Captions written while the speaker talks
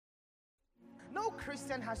no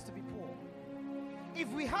Christian has to be poor.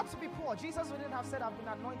 If we had to be poor, Jesus wouldn't have said, I've been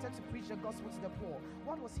anointed to preach the gospel to the poor.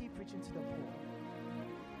 What was he preaching to the poor?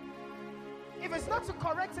 If it's not to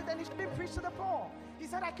correct it, then he shouldn't preach to the poor. He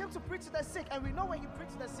said, I came to preach to the sick. And we know when you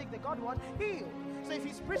preach to the sick, the God word heal. So if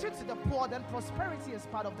he's preaching to the poor, then prosperity is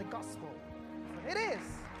part of the gospel. It is.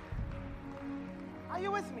 Are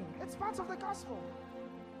you with me? It's part of the gospel.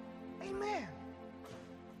 Amen.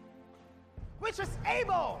 Which is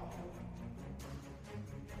able.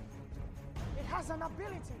 It has an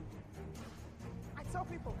ability. I tell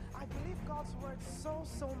people, I believe God's word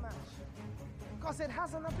so much because it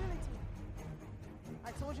has an ability.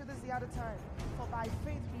 I told you this the other time. For by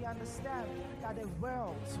faith we understand that the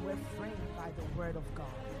worlds were framed by the word of God.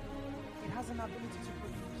 It has an ability to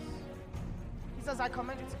produce. He says, I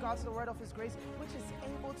commend you to God to the word of his grace, which is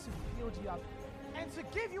able to build you up and to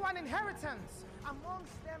give you an inheritance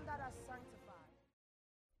amongst them that are sanctified.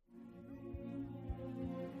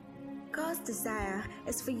 God's desire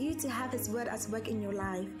is for you to have his word at work in your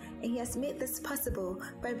life, and he has made this possible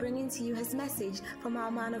by bringing to you his message from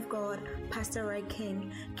our man of God, Pastor Roy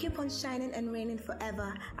King. Keep on shining and reigning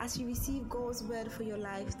forever as you receive God's word for your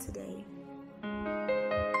life today.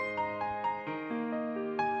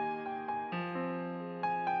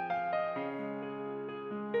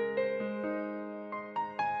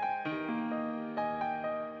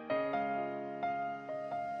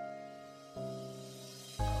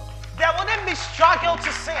 There wouldn't be struggle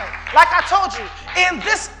to sin. Like I told you, in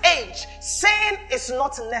this age, sin is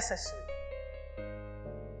not necessary.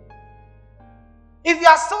 If you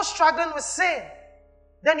are still struggling with sin,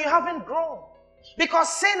 then you haven't grown. Because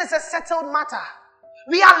sin is a settled matter.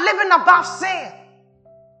 We are living above sin.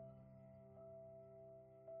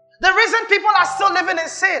 The reason people are still living in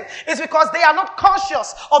sin is because they are not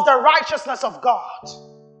conscious of the righteousness of God.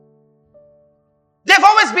 They've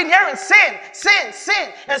always been hearing sin, sin,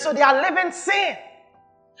 sin. And so they are living sin.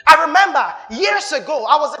 I remember years ago,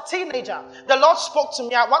 I was a teenager. The Lord spoke to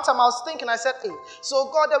me. One time I was thinking, I said, hey,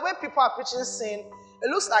 so God, the way people are preaching sin, it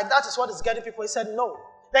looks like that is what is getting people. He said, no.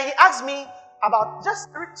 Then he asked me about just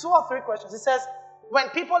 2 or 3 questions. He says, when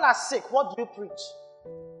people are sick, what do you preach?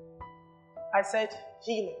 I said,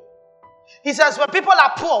 healing. He says, when people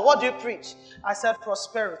are poor, what do you preach? I said,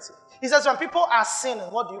 prosperity. He says, when people are sinning,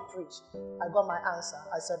 what do you preach? I got my answer.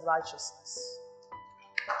 I said, righteousness.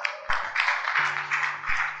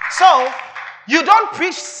 So, you don't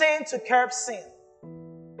preach sin to curb sin.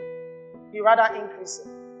 You rather increase it.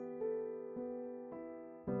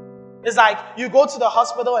 It's like you go to the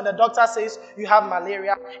hospital and the doctor says you have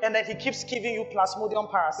malaria, and then he keeps giving you Plasmodium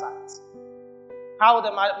parasites. How will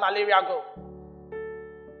the malaria go?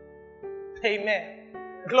 Amen.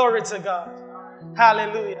 Glory to God.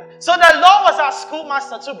 Hallelujah. So the law was our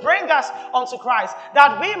schoolmaster to bring us unto Christ,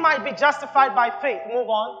 that we might be justified by faith. Move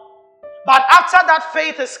on. But after that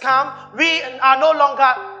faith is come, we are no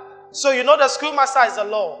longer. So you know the schoolmaster is the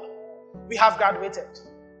law. We have graduated.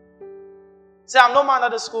 Say, I'm no man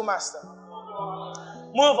of the schoolmaster.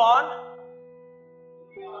 Move on.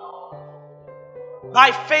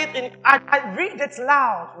 By faith in, I read it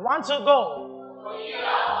loud. 1 to go.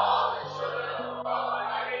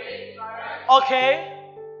 Okay.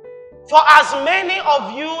 For as many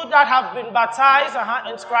of you that have been baptized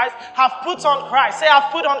into Christ have put on Christ. Say,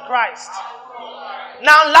 I've put on Christ.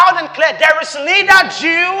 Now loud and clear. There is neither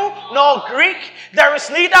Jew nor Greek. There is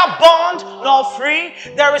neither bond nor free.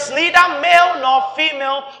 There is neither male nor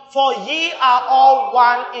female. For ye are all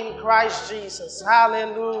one in Christ Jesus.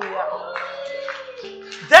 Hallelujah.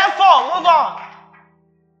 Therefore, move on.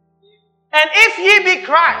 And if ye be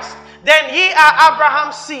Christ, then ye are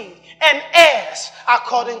Abraham's seed and heirs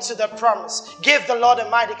according to the promise. Give the Lord a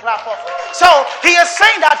mighty clap offering. So he is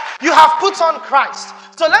saying that you have put on Christ.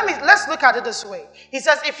 So let's look at it this way. He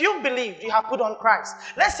says, if you believe you have put on Christ,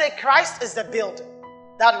 let's say Christ is the building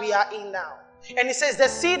that we are in now. And he says the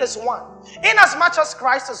seed is one. In as much as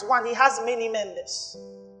Christ is one, he has many members.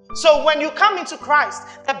 So when you come into Christ,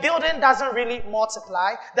 the building doesn't really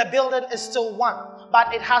multiply. The building is still one,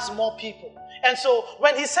 but it has more people. And so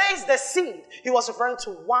when he says the seed, he was referring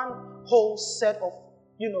to one whole set of,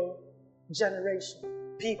 generation,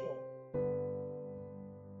 people.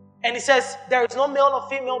 And he says there is no male or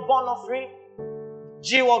female, born or free,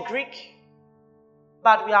 Jew or Greek,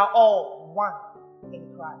 but we are all one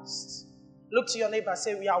in Christ. Look to your neighbor,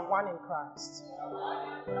 say, we are one in Christ.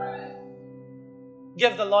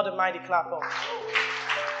 Give the Lord a mighty clap of.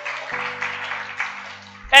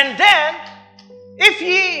 And then, if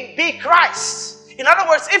ye be Christ, in other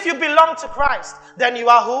words, if you belong to Christ, then you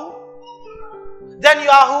are who? Then you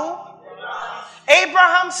are who?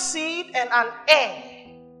 Abraham's seed and an heir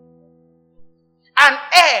An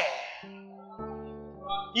heir.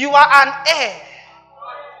 You are an heir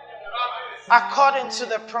according to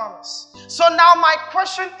the promise. So now my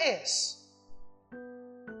question is,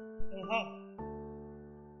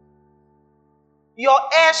 your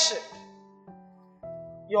heirship,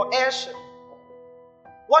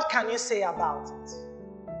 what can you say about it?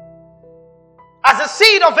 As a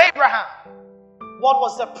seed of Abraham, what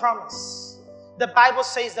was the promise? The Bible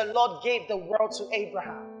says the Lord gave the world to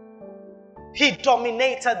Abraham. He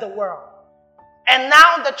dominated the world. And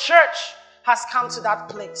now the church has come to that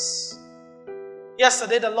place.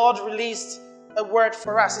 Yesterday, the Lord released a word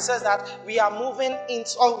for us. He says that we are moving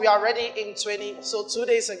into, or we are already in 20. So 2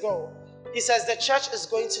 days ago, he says the church is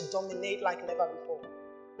going to dominate like never before.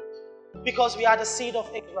 Because we are the seed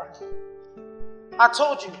of Abraham. I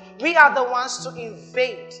told you, we are the ones to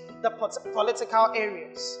invade the political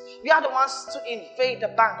areas. We are the ones to invade the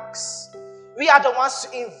banks. We are the ones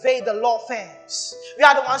to invade the law firms. We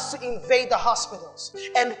are the ones to invade the hospitals.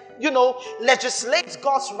 And, legislate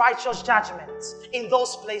God's righteous judgments in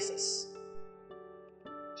those places.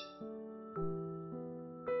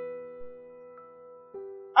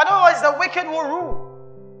 Otherwise, the wicked will rule.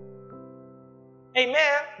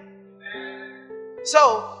 Amen.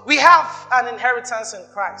 So, we have an inheritance in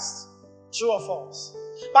Christ. True or false?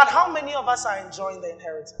 But how many of us are enjoying the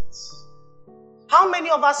inheritance? How many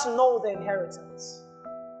of us know the inheritance?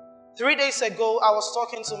 3 days ago, I was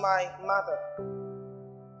talking to my mother.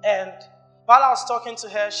 And while I was talking to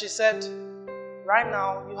her, she said, right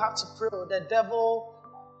now, you have to pray. The devil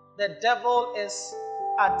is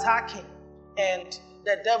attacking. And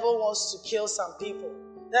the devil wants to kill some people.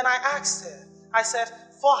 Then I asked her, I said,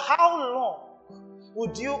 for how long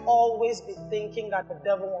would you always be thinking that the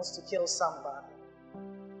devil wants to kill somebody?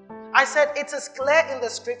 I said, it is clear in the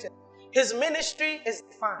scripture. His ministry is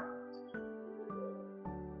defined.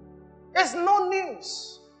 It's no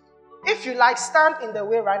news. If you stand in the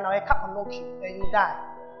way right now, a cat will knock you and you die.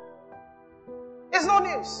 It's no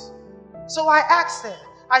news. So I asked her,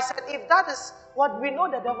 I said, if that is what we know,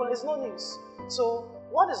 the devil is no news. So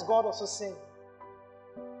what is God also saying?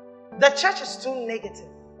 The church is too negative.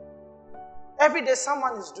 Every day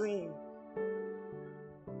someone is doing you.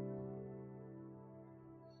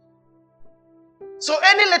 So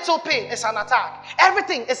any little pain is an attack.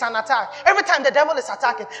 Everything is an attack. Every time the devil is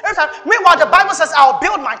attacking. Every time. Meanwhile, the Bible says, I'll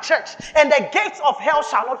build my church and the gates of hell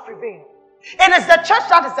shall not prevail. It is the church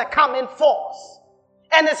that is the coming force.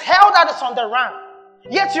 And it's hell that is on the run.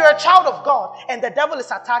 Yet you're a child of God and the devil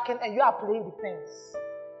is attacking and you are playing defense.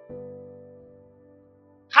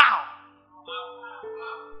 How?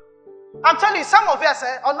 I'm telling you, some of us,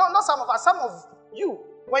 or not some of us, some of you,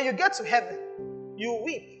 when you get to heaven, you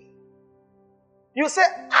weep. You say,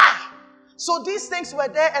 so these things were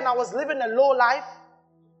there and I was living a low life.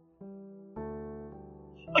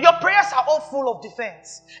 Your prayers are all full of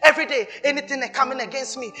defense. Every day, anything coming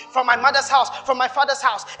against me from my mother's house, from my father's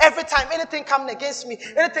house. Every time, anything coming against me,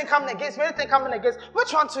 anything coming against me, anything coming against me.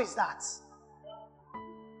 Which one too is that?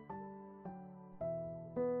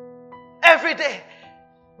 Every day,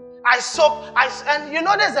 and you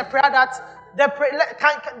know there's a prayer that,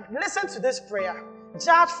 listen to this prayer.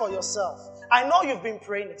 Judge for yourself. I know you've been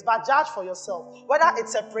praying it, but judge for yourself. Whether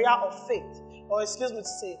it's a prayer of faith, or excuse me to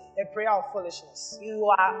say, a prayer of foolishness. You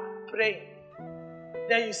are praying.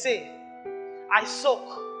 Then you say, I soak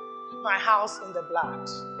my house in the blood.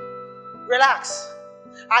 Relax.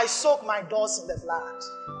 I soak my doors in the blood.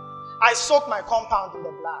 I soak my compound in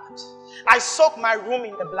the blood. I soak my room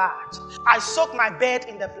in the blood. I soak my bed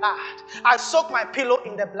in the blood. I soak my pillow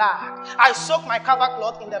in the blood. I soak my cover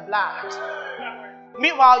cloth in the blood.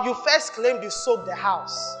 Meanwhile, you first claimed you soaked the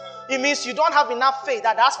house. It means you don't have enough faith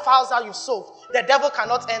that files that you soaked, the devil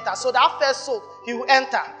cannot enter. So that first soak, he will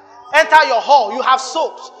enter. Enter your hall, you have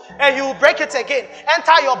soaked. And you will break it again.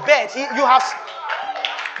 Enter your bed, you have...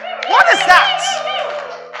 What is that?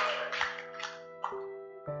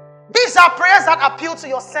 These are prayers that appeal to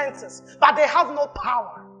your senses, but they have no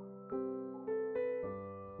power.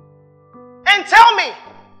 And tell me,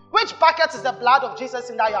 which bucket is the blood of Jesus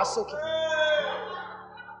in that you are soaking?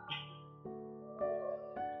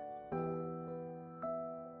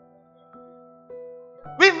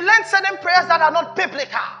 We've learned certain prayers that are not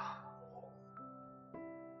biblical.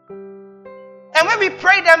 And when we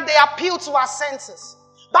pray them, they appeal to our senses.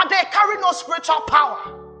 But they carry no spiritual power.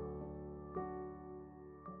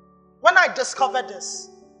 When I discovered this,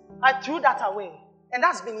 I threw that away. And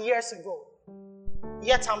that's been years ago.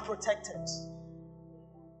 Yet I'm protected.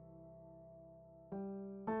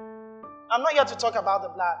 I'm not here to talk about the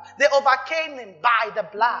blood. They overcame him by the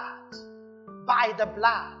blood. By the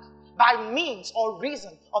blood. by means or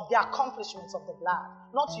reason of the accomplishments of the blood.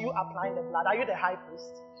 Not you applying the blood. Are you the high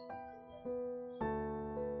priest?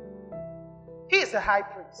 He is the high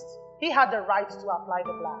priest. He had the right to apply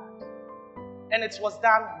the blood. And it was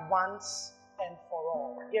done once and for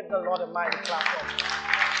all. Give the Lord a mighty clap.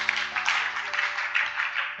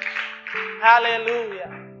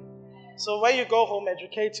 Hallelujah. So when you go home,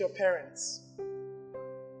 educate your parents.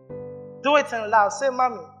 Do it in loud. Say,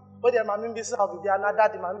 Mommy, what the mommy be salve be another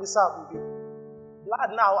the mommy be salve be.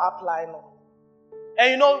 Blood now apply now.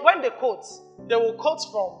 And you know, when they quote, they will quote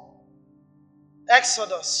from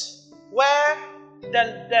Exodus, where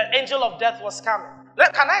the angel of death was coming.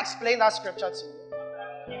 Can I explain that scripture to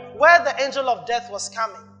you? Where the angel of death was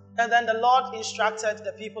coming, and then the Lord instructed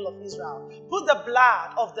the people of Israel, put the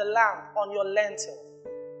blood of the lamb on your lintel.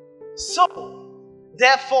 So,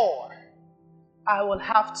 therefore, I will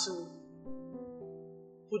have to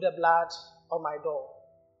put the blood on my door.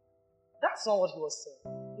 That's not what he was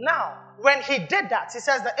saying. Now, when he did that, he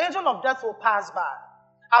says the angel of death will pass by.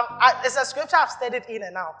 It's a scripture I've studied in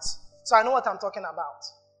and out, so I know what I'm talking about.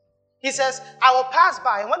 He says, I will pass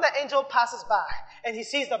by, and when the angel passes by and he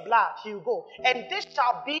sees the blood, he will go. And this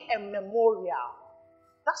shall be a memorial.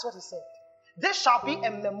 That's what he said. This shall be a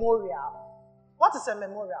memorial. What is a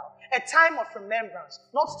memorial? A time of remembrance.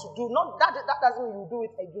 Not to do, not that doesn't mean you do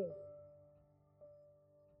it again.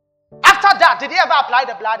 After that, did he ever apply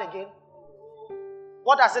the blood again?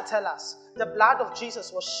 What does it tell us? The blood of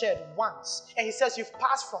Jesus was shed once. And he says, you've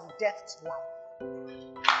passed from death to life.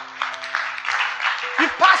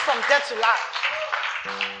 You've passed from death to life.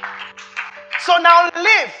 So now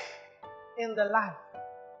live in the life.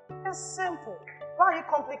 It's simple. Why are you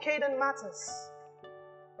complicating matters?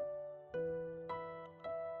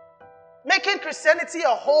 Making Christianity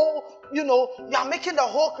a whole, you are making the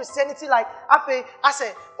whole Christianity like, I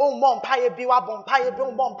say, oh, mom,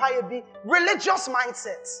 religious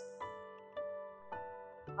mindset.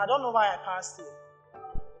 I don't know why I passed here.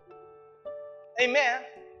 Amen.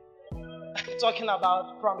 I'm talking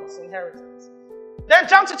about promise, inheritance. Then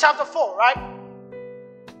jump to chapter 4, right?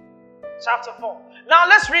 Chapter 4. Now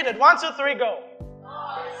let's read it. 1, 2, 3, go.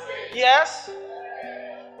 Yes.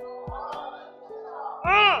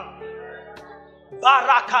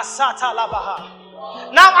 Barakasata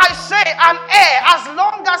labaha. Now I say an heir as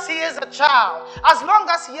long as he is a child, as long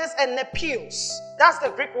as he is an nepios. That's the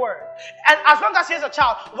Greek word. And as long as he is a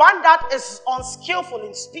child, one that is unskillful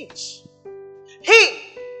in speech.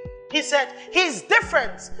 He said, he's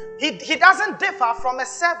different. He doesn't differ from a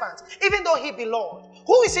servant, even though he be Lord.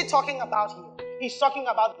 Who is he talking about here? He's talking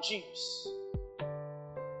about the Jews.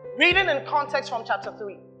 Reading in context from chapter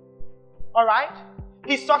 3. All right?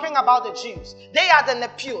 He's talking about the Jews. They are the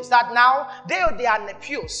nepios. That now, they are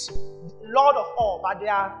nepios, Lord of all, but they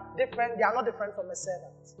are different. They are not different from a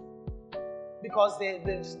servant. Because they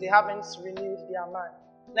haven't renewed their mind.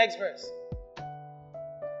 Next verse.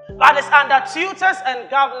 But is under tutors and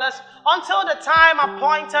governors until the time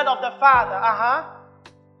appointed of the Father.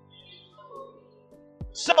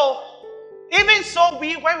 So, even so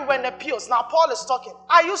when we were in nepios, now Paul is talking.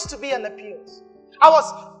 I used to be a nepios. I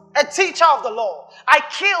was a teacher of the law. I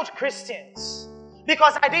killed Christians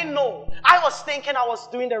because I didn't know. I was thinking I was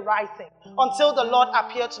doing the right thing until the Lord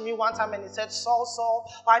appeared to me one time and he said, Saul,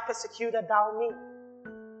 Saul, why persecuted thou me?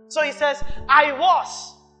 So he says, I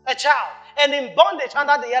was a child and in bondage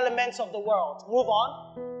under the elements of the world. Move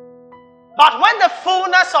on. But when the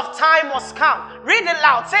fullness of time was come, read it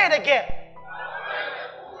loud, say it again.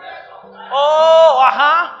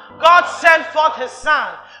 God sent forth his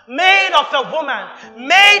son, made of a woman,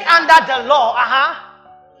 made under the law,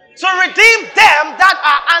 to redeem them that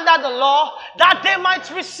are under the law, that they might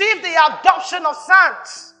receive the adoption of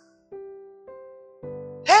sons.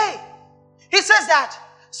 Hey, he says that.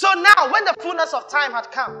 So now, when the fullness of time had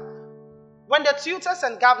come, when the tutors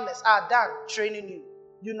and governors are done training you,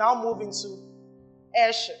 you now move into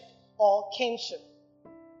heirship or kingship,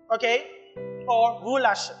 okay, or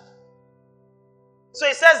rulership. So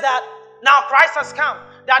he says that now Christ has come,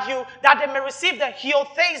 that they may receive the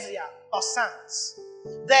hiothesia of sons,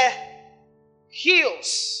 the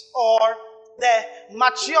huios or the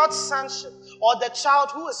matured sonship, or the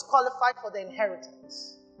child who is qualified for the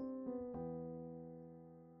inheritance.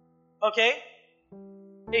 Okay?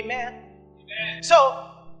 Amen. So,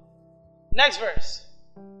 next verse.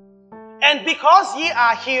 And because ye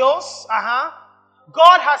are huios,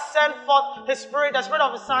 God has sent forth his spirit, the spirit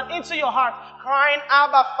of his son, into your heart, crying,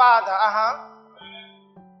 Abba, Father.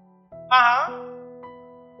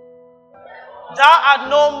 Thou art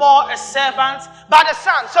no more a servant, but a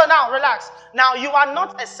son. So now, relax. Now, you are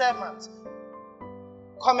not a servant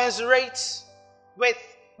commensurate with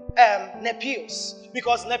nepios,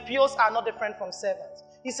 because nepios are not different from servants.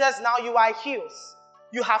 He says, now you are heels.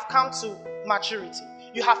 You have come to maturity.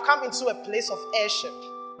 You have come into a place of heirship.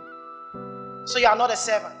 So you are not a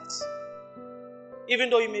servant, even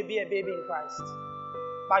though you may be a baby in Christ.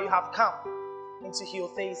 But you have come into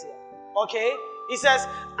heothesia. Okay? He says,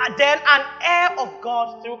 and then an heir of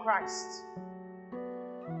God through Christ.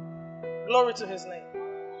 Glory to his name.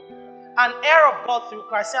 An heir of God through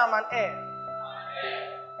Christ. Say, I'm an heir.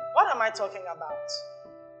 What am I talking about?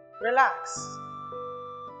 Relax.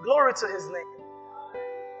 Glory to his name.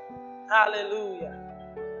 Hallelujah.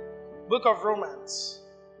 Book of Romans,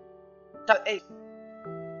 chapter 8.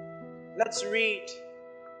 Let's read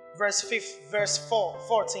verse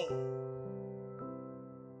 14.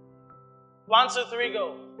 1, 2, 3,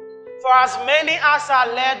 go. For as many as are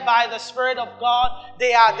led by the Spirit of God,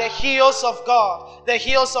 they are the heels of God. The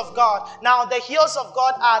heels of God. Now, the heels of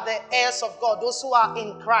God are the heirs of God, those who are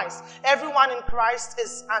in Christ. Everyone in Christ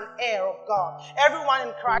is an heir of God. Everyone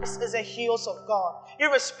in Christ is a heels of God,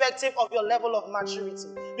 irrespective of your level of maturity.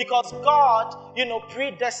 Because God,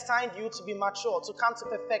 predestined you to be mature, to come to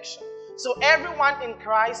perfection. So everyone in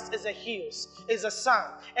Christ is a heels, is a son.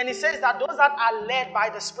 And he says that those that are led by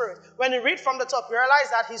the Spirit. When you read from the top, you realize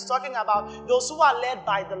that he's talking about those who are led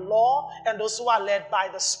by the law and those who are led by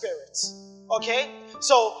the Spirit. Okay?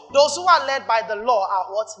 So those who are led by the law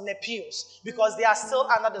are what? Nepios, because they are still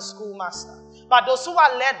under the schoolmaster. But those who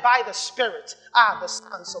are led by the Spirit are the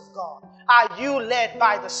sons of God. Are you led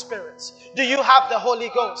by the Spirit? Do you have the Holy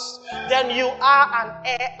Ghost? Then you are an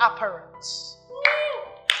heir apparent.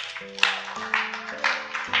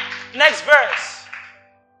 Next verse.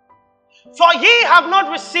 For ye have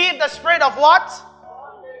not received the spirit of what?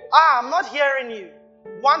 I'm not hearing you.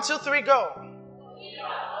 1, 2, 3, go.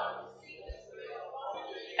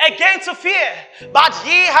 Again to fear. But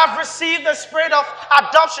ye have received the spirit of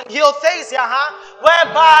adoption, heothesia,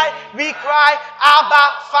 whereby we cry,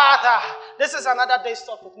 Abba, Father. This is another day's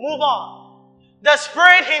topic. Move on. The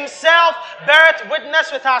Spirit himself beareth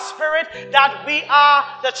witness with our spirit that we are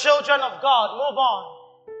the children of God. Move on.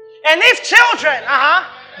 And if children,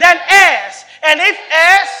 then heirs. And if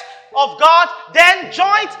heirs of God, then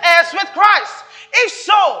joint heirs with Christ. If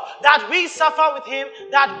so, that we suffer with him,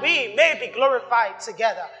 that we may be glorified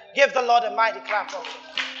together. Give the Lord a mighty clap of it.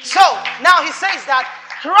 So, now he says that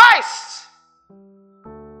Christ,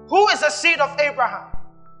 who is the seed of Abraham,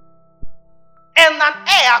 and an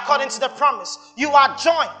heir according to the promise, you are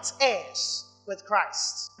joint heirs with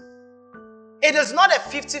Christ. It is not a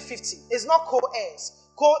 50-50. It's not co-heirs.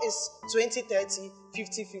 Co is 20-30,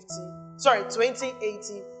 50-50. Sorry,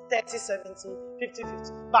 20-80, 30-70,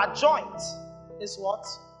 50-50. But joint is what?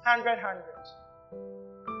 100-100.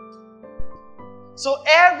 So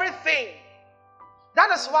everything. That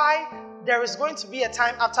is why there is going to be a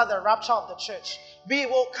time after the rapture of the church. We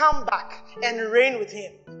will come back and reign with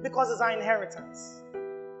him. Because it's our inheritance.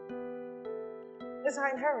 It's our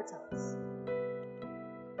inheritance.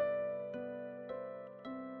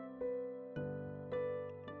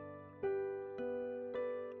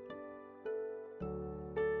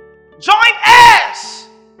 Join heirs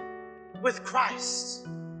with Christ.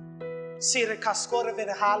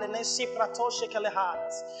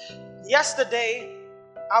 Yesterday,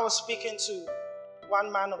 I was speaking to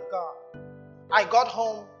one man of God. I got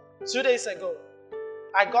home 2 days ago.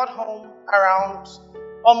 I got home around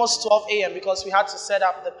almost 12 a.m. because we had to set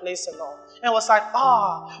up the place and all. And it was like,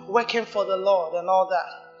 working for the Lord and all that.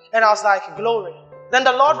 And I was like, glory. Then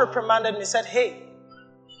the Lord reprimanded me, said, hey,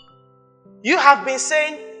 you have been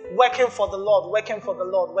saying working for the Lord, working for the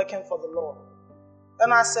Lord, working for the Lord.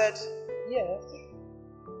 And I said, yes.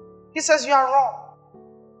 He says, you are wrong.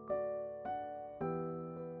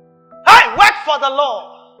 I work for the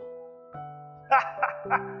Lord.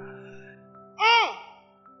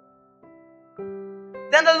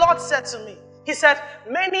 Then the Lord said to me, he said,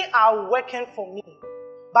 many are working for me,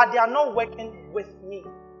 but they are not working with me.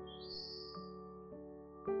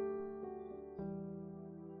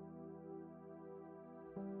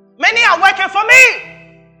 Many are working for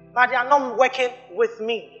me, but they are not working with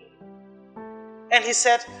me. And he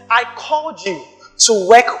said, I called you to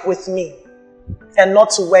work with me and not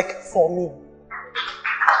to work for me.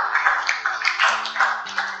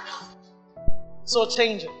 So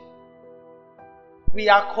change it. We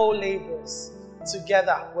are co-laborers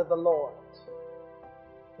together with the Lord.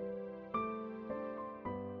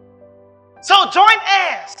 So join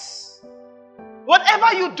heirs.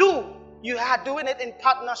 Whatever you do, you are doing it in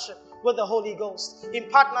partnership with the Holy Ghost, in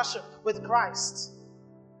partnership with Christ.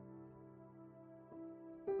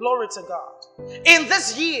 Glory to God. In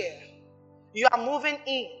this year, you are moving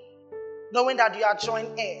in knowing that you are joint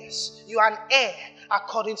heirs. You are an heir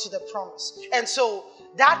according to the promise. And so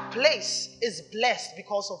that place is blessed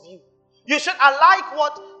because of you. I like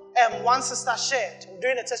what one sister shared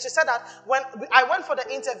during the test. She said that when I went for the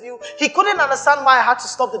interview, he couldn't understand why I had to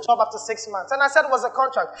stop the job after 6 months. And I said it was a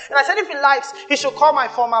contract. And I said if he likes, he should call my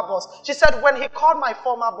former boss. She said when he called my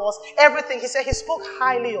former boss, everything, he said he spoke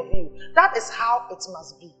highly of you. That is how it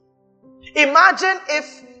must be. Imagine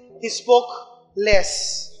if he spoke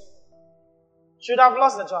less. Should have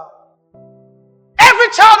lost the job. Every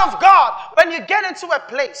child of God, when you get into a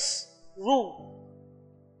place, rule.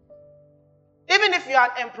 Even if you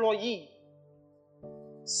are an employee,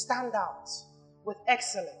 stand out with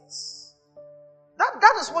excellence.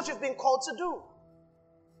 That is what you've been called to do.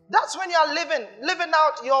 That's when you are living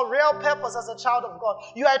out your real purpose as a child of God.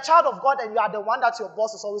 You are a child of God and you are the one that your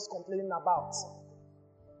boss is always complaining about.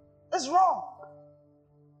 It's wrong.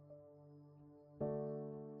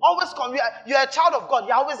 You're a child of God.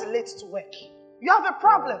 You're always late to work. You have a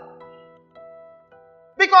problem.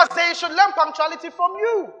 Because they should learn punctuality from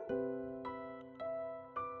you.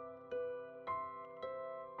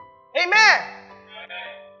 Amen.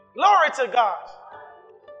 Glory to God.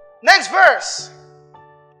 Next verse.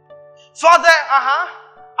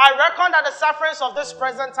 I reckon that the sufferings of this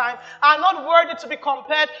present time are not worthy to be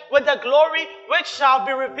compared with the glory which shall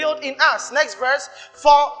be revealed in us. Next verse.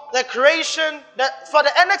 For the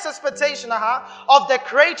earnest expectation of the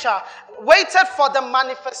creature waited for the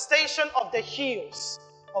manifestation of the hills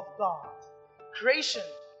of God. Creation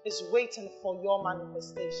is waiting for your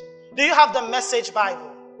manifestation. Do you have the Message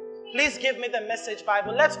Bible? Please give me the Message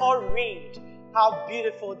Bible. Let's all read how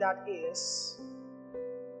beautiful that is.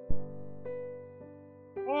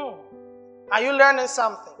 Are you learning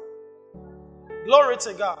something? Glory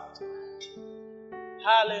to God.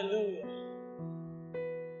 Hallelujah.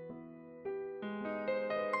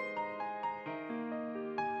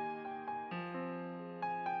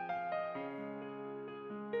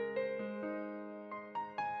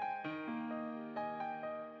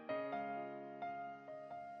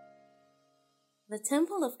 The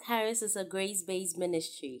Temple of Charis is a grace-based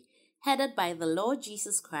ministry headed by the Lord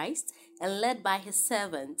Jesus Christ and led by his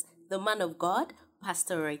servant, the man of God,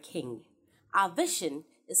 Pastor Roy King. Our vision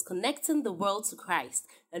is connecting the world to Christ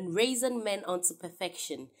and raising men unto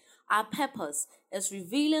perfection. Our purpose is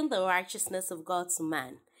revealing the righteousness of God to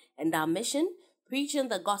man, and our mission, preaching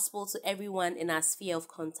the gospel to everyone in our sphere of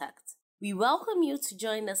contact. We welcome you to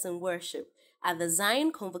join us in worship at the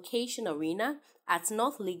Zion Convocation Arena at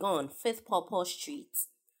North Legon, 5th Pawpaw Street.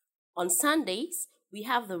 On Sundays, we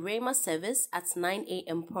have the Rhema service at 9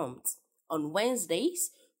 a.m. prompt. On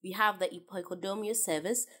Wednesdays, we have the Epicodomio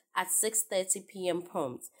service at 6:30 p.m.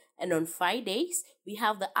 prompt. And on Fridays, we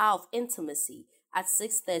have the Hour of Intimacy at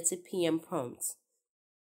 6:30 p.m. prompt.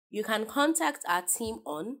 You can contact our team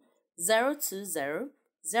on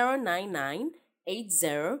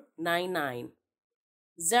 020-099-8099,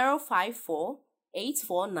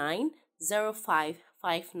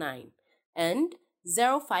 054-849-0559, and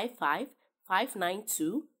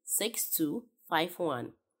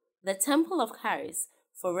 055-592-6251. The Temple of Charis,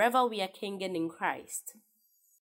 forever we are kinging in Christ.